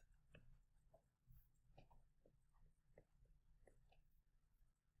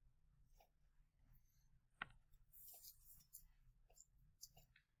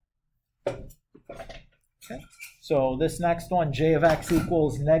 Okay. So this next one, j of x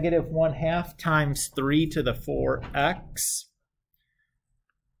equals negative 1/2 times 3 to the 4x.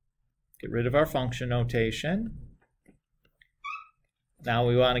 Get rid of our function notation. Now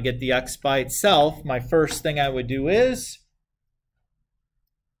we want to get the x by itself. My first thing I would do is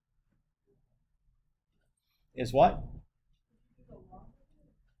what?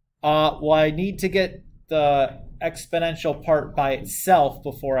 Well, I need to get the exponential part by itself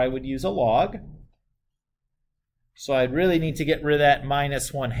before I would use a log. So I'd really need to get rid of that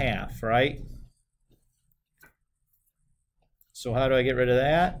minus 1/2, right? So how do I get rid of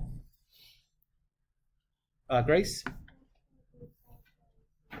that? Grace?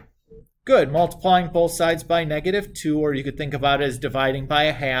 Good, multiplying both sides by -2, or you could think about it as dividing by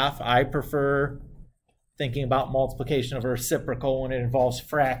 1/2. I prefer thinking about multiplication of a reciprocal when it involves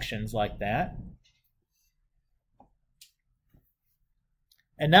fractions like that.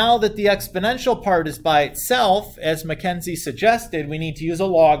 And now that the exponential part is by itself, as Mackenzie suggested, we need to use a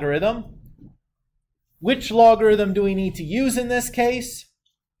logarithm. Which logarithm do we need to use in this case?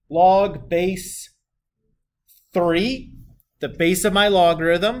 Log base 3. The base of my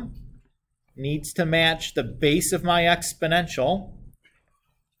logarithm needs to match the base of my exponential.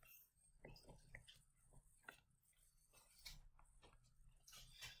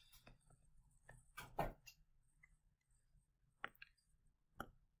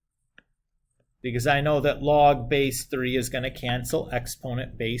 Because I know that log base 3 is going to cancel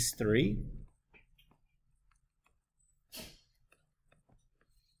exponent base 3.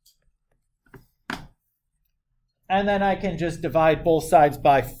 And then I can just divide both sides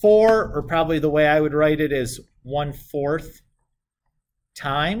by 4, or probably the way I would write it is 1/4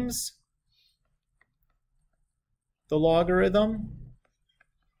 times the logarithm.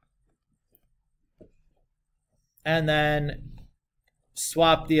 And then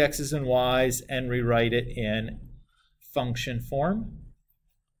swap the x's and y's and rewrite it in function form.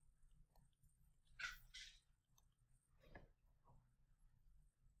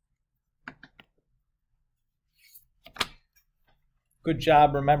 Good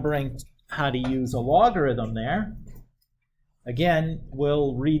job remembering how to use a logarithm there. Again,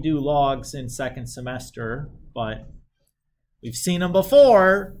 we'll redo logs in second semester, but we've seen them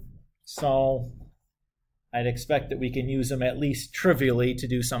before, so I'd expect that we can use them at least trivially to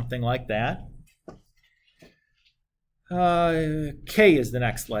do something like that. K is the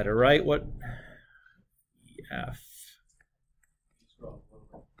next letter, right? What? F.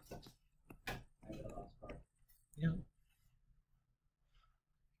 Yeah.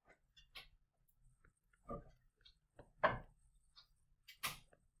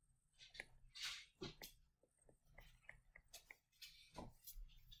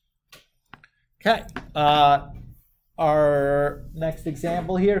 Okay, our next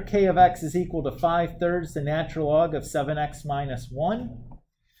example here, k of x is equal to 5/3 the natural log of 7x minus 1.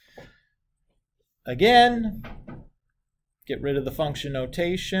 Again, get rid of the function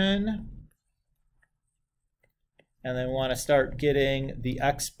notation. And then we want to start getting the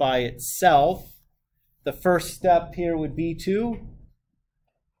x by itself. The first step here would be to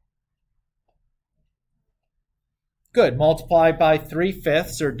multiply by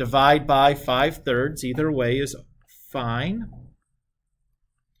 3/5 or divide by 5/3. Either way is fine.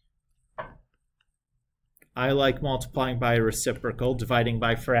 I like multiplying by a reciprocal. Dividing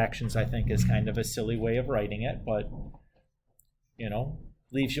by fractions, I think, is kind of a silly way of writing it, but, you know,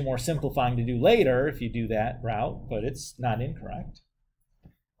 leaves you more simplifying to do later if you do that route, but it's not incorrect.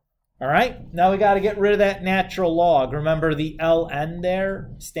 All right, now we got to get rid of that natural log. Remember the ln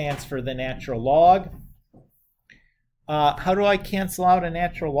there stands for the natural log. How do I cancel out a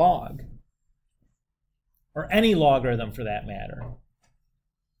natural log? Or any logarithm for that matter?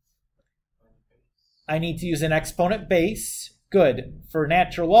 I need to use an exponent base. Good. For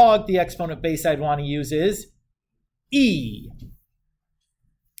natural log, the exponent base I'd want to use is e.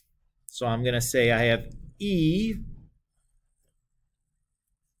 So I'm going to say I have e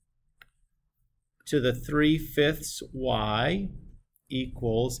to the 3/5 y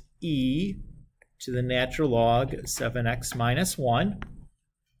equals e to the natural log 7x minus 1.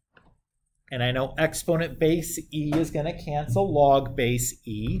 And I know exponent base e is going to cancel log base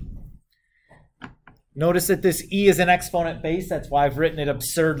e. Notice that this e is an exponent base. That's why I've written it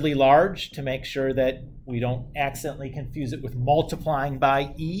absurdly large, to make sure that we don't accidentally confuse it with multiplying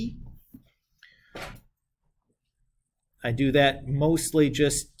by e. I do that mostly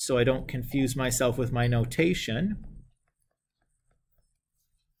just so I don't confuse myself with my notation.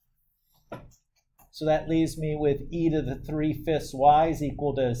 So that leaves me with e to the 3/5 y is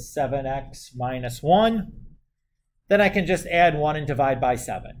equal to 7x minus 1. Then I can just add 1 and divide by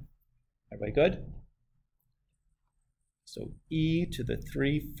 7. Everybody good? So e to the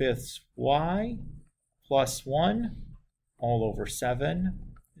 3/5 y plus 1 all over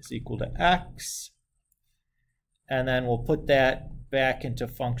 7 is equal to x. And then we'll put that back into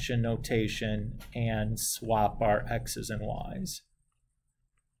function notation and swap our x's and y's.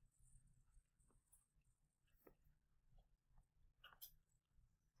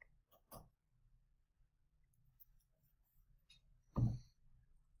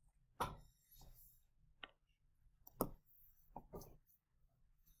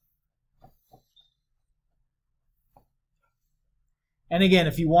 And again,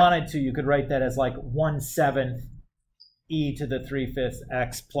 if you wanted to, you could write that as like 1/7 e to the 3/5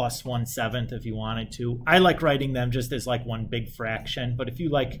 x plus 1/7 if you wanted to. I like writing them just as like one big fraction, but if you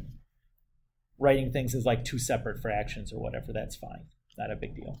like writing things as like two separate fractions or whatever, that's fine. Not a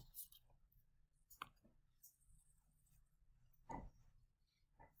big deal.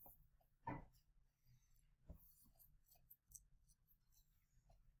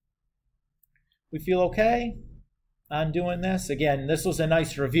 We feel okay on doing this? Again, this was a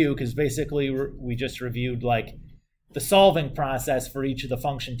nice review because basically we just reviewed like the solving process for each of the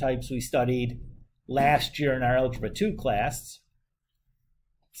function types we studied last year in our Algebra 2 class.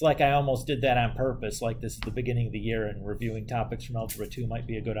 It's like I almost did that on purpose, like this is the beginning of the year and reviewing topics from Algebra 2 might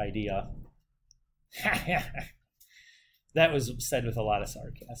be a good idea. That was said with a lot of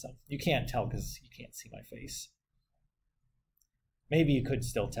sarcasm. You can't tell because you can't see my face. Maybe you could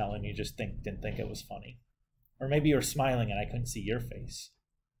still tell and you just didn't think it was funny. Or maybe you were smiling and I couldn't see your face.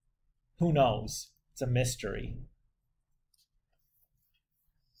 Who knows? It's a mystery.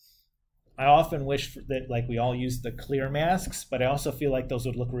 I often wish that like we all use the clear masks, but I also feel like those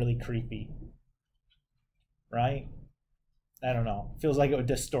would look really creepy. Right? I don't know. It feels like it would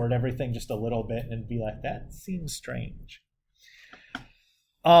distort everything just a little bit and be like, that seems strange.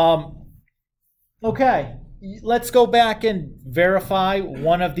 Okay. Let's go back and verify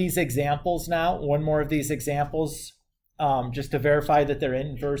one of these examples now. One more of these examples, just to verify that they're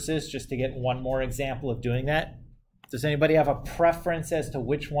inverses, just to get one more example of doing that. Does anybody have a preference as to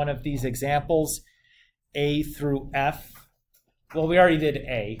which one of these examples, A through F? Well, we already did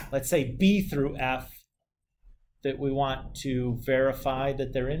A. Let's say B through F, that we want to verify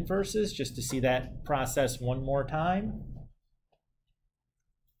that they're inverses, just to see that process one more time.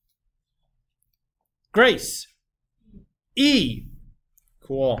 Grace. E.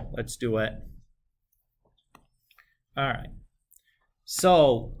 Cool. Let's do it. All right.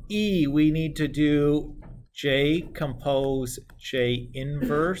 So E, we need to do J compose J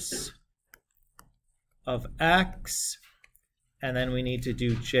inverse of X. And then we need to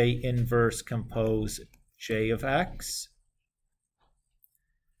do J inverse compose J of X.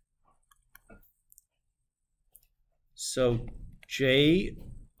 So J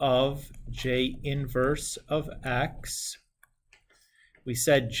of J inverse of X. We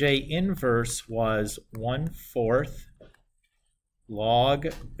said J inverse was 1/4 log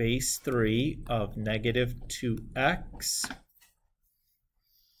base 3 of negative 2x.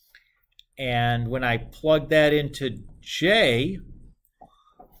 And when I plug that into J,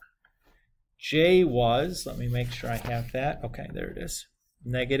 J was, let me make sure I have that. Okay, there it is.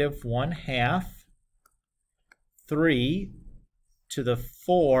 Negative 1/2 3 to the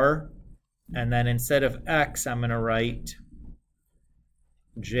 4, and then instead of x, I'm going to write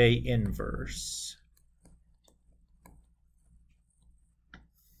J inverse.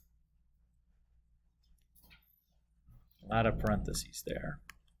 A lot of parentheses there.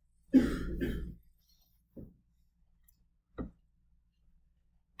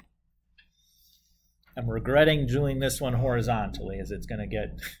 I'm regretting doing this one horizontally, as it's going to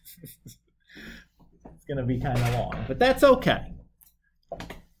get it's going to be kind of long, but that's okay.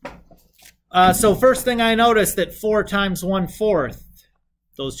 So first thing I noticed that 4 times 1/4,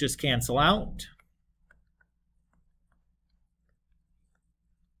 those just cancel out.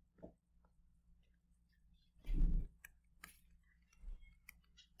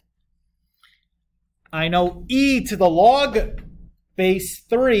 I know e to the log base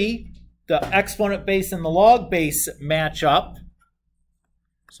 3, the exponent base and the log base match up.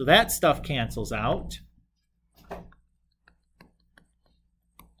 So that stuff cancels out.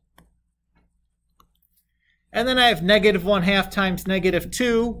 And then I have negative 1/2 times negative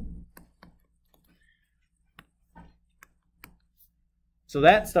 2. So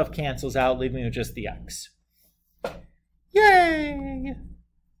that stuff cancels out, leaving me with just the x. Yay!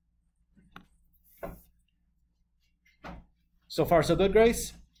 So far, so good,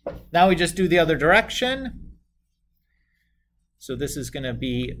 Grace? Now we just do the other direction. So this is going to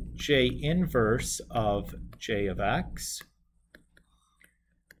be J inverse of J of x.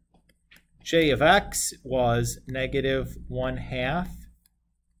 J of x was negative 1/2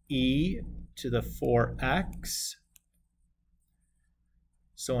 e to the 4x.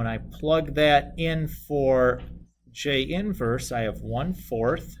 So when I plug that in for J inverse, I have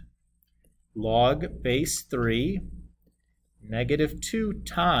 1/4 log base 3, negative 2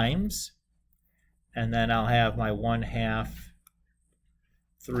 times, and then I'll have my 1/2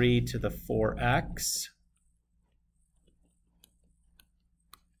 3 to the 4x.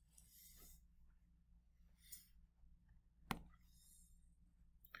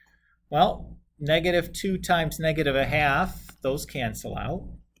 Well, negative 2 times negative 1/2, those cancel out.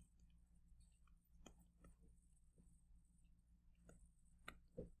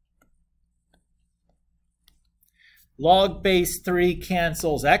 Log base 3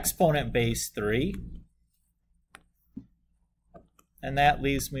 cancels exponent base 3. And that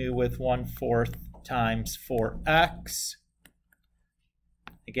leaves me with 1/4 times 4x.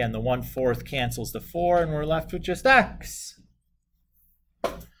 Again, the 1/4 cancels the 4, and we're left with just x.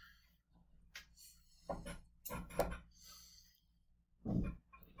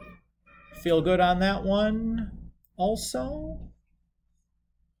 Feel good on that one also?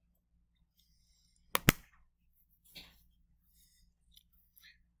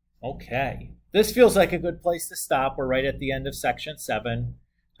 Okay, this feels like a good place to stop. We're right at the end of section 7.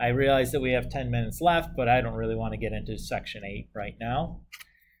 I realize that we have 10 minutes left, but I don't really want to get into section 8 right now.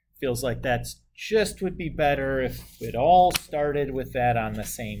 Feels like that's just would be better if it all started with that on the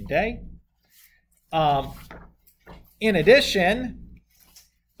same day. In addition,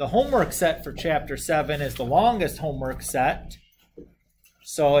 the homework set for chapter 7 is the longest homework set.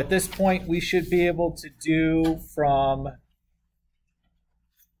 So at this point, we should be able to do from,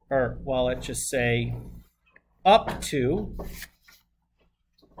 or well, let's just say up to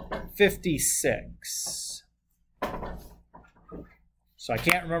 56. So I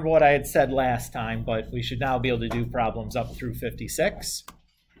can't remember what I had said last time, but we should now be able to do problems up through 56.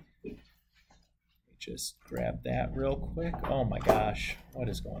 Just grab that real quick. Oh my gosh, what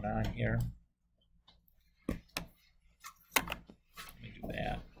is going on here? Let me do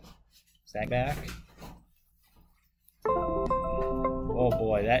that. Is that back? Oh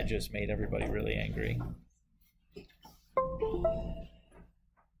boy, that just made everybody really angry.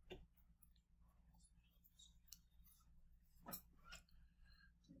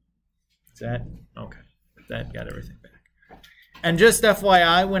 Is that? Okay, that got everything back. And just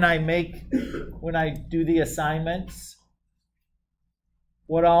FYI, when I do the assignments,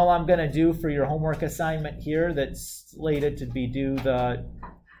 what all I'm going to do for your homework assignment here that's slated to be due the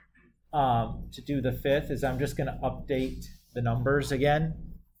 5th is I'm just going to update the numbers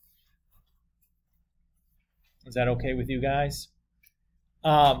again. Is that okay with you guys?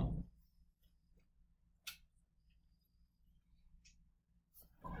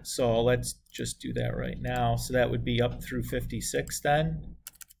 So let's just do that right now. So that would be up through 56 then.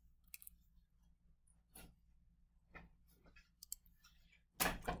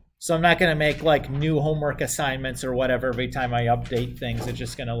 So I'm not going to make like new homework assignments or whatever every time I update things. It's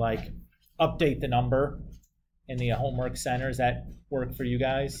just going to like update the number in the homework center. Does that work for you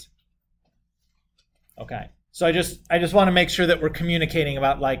guys? Okay. So I just want to make sure that we're communicating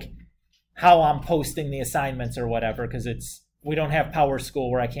about like how I'm posting the assignments or whatever, because we don't have Power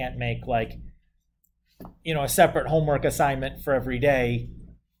School where I can't make like, you know, a separate homework assignment for every day,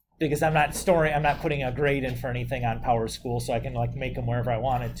 because I'm not putting a grade in for anything on Power School, so I can like make them wherever I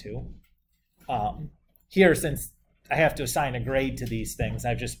wanted to. Here, since I have to assign a grade to these things,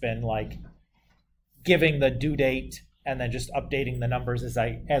 I've just been like giving the due date and then just updating the numbers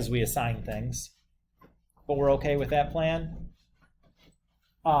as we assign things. But we're okay with that plan.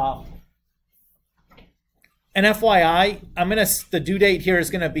 And FYI, the due date here is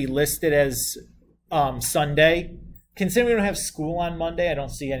gonna be listed as Sunday. Considering we don't have school on Monday, I don't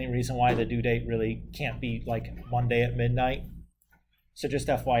see any reason why the due date really can't be like Monday at midnight. So just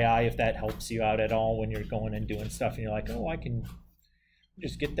FYI, if that helps you out at all when you're going and doing stuff and you're like, oh, I can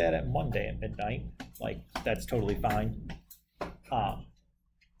just get that at Monday at midnight. Like, that's totally fine.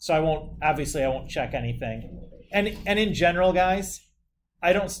 So I won't check anything. And in general, guys,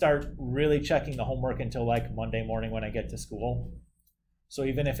 I don't start really checking the homework until like Monday morning when I get to school. So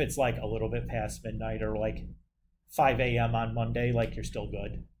even if it's like a little bit past midnight or like 5 a.m. on Monday, like you're still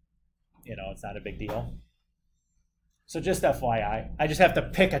good. You know, it's not a big deal. So just FYI, I just have to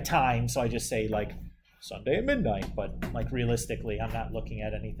pick a time. So I just say like Sunday at midnight, but like realistically, I'm not looking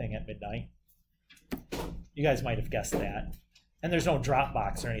at anything at midnight. You guys might have guessed that. And there's no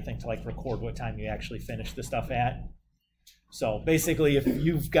Dropbox or anything to like record what time you actually finish the stuff at. So basically, if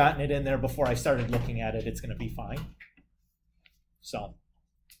you've gotten it in there before I started looking at it, it's going to be fine. So,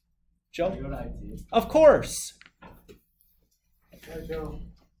 Joe? You go to IT. Of course. Hi, Joe.